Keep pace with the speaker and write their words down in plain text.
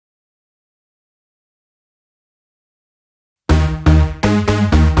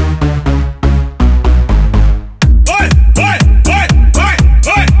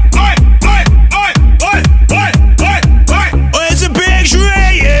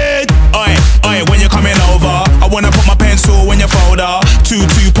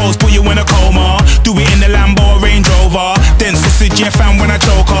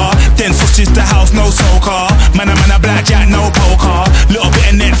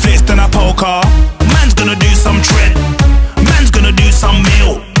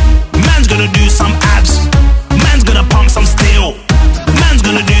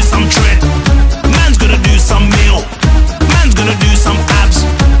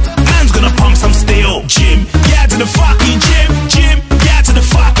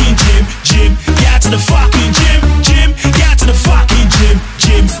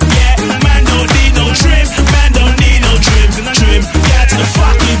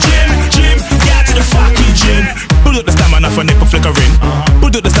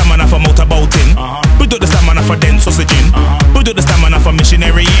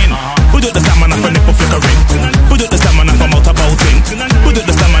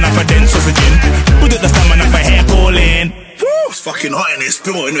fucking hot in this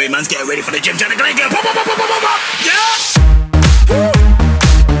spill. Anyway, man's getting ready for the gym. Trying to get pop, pop, pop, pop, pop, pop. Yeah.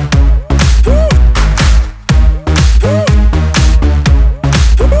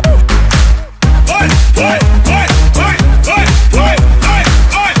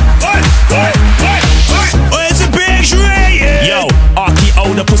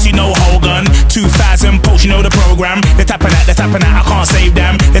 The pussy no Hogan, 2000 post, you know the program. They're tapping out, I can't save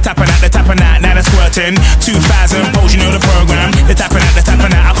them. They're tapping out, now they're squirting. 2000 post, you know the program. They're tapping out,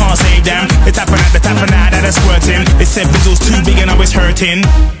 I can't save them. They're tapping out, now they're squirting. They said Bizzle's too big and now it's hurting.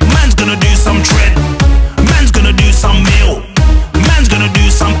 Man's gonna do some tread, man's gonna do some meal, man's gonna do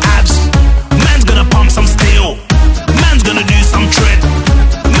some abs, man's gonna pump some steel, man's gonna do some tread,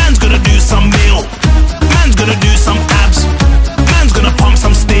 man's gonna do some meal, man's gonna do some abs, man's gonna pump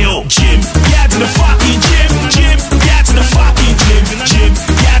some steel. Gym, yeah to the fucking gym, gym, yeah to the fucking gym, gym,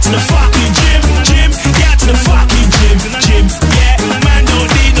 yeah to the fucking gym, gym, yeah to the fucking gym, gym, yeah. Man don't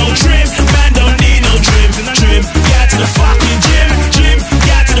need no trim, man don't need no trim, trim, yeah to the fucking gym, gym,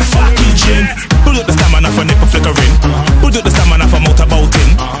 yeah to the fucking gym. Build up the stamina for nipple flickering, build up the stamina for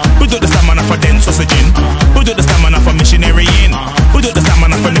motorboating, build up the stamina for dense sausaging, build up the stamina for missionarying, build up the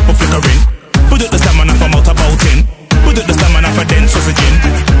stamina for nipple flickering, build up the stamina for motorboating, build up the stamina for dense sausaging,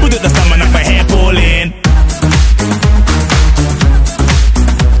 build up the stamina for hair pulling.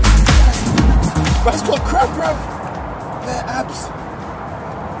 That's got crap, bruv. Their abs.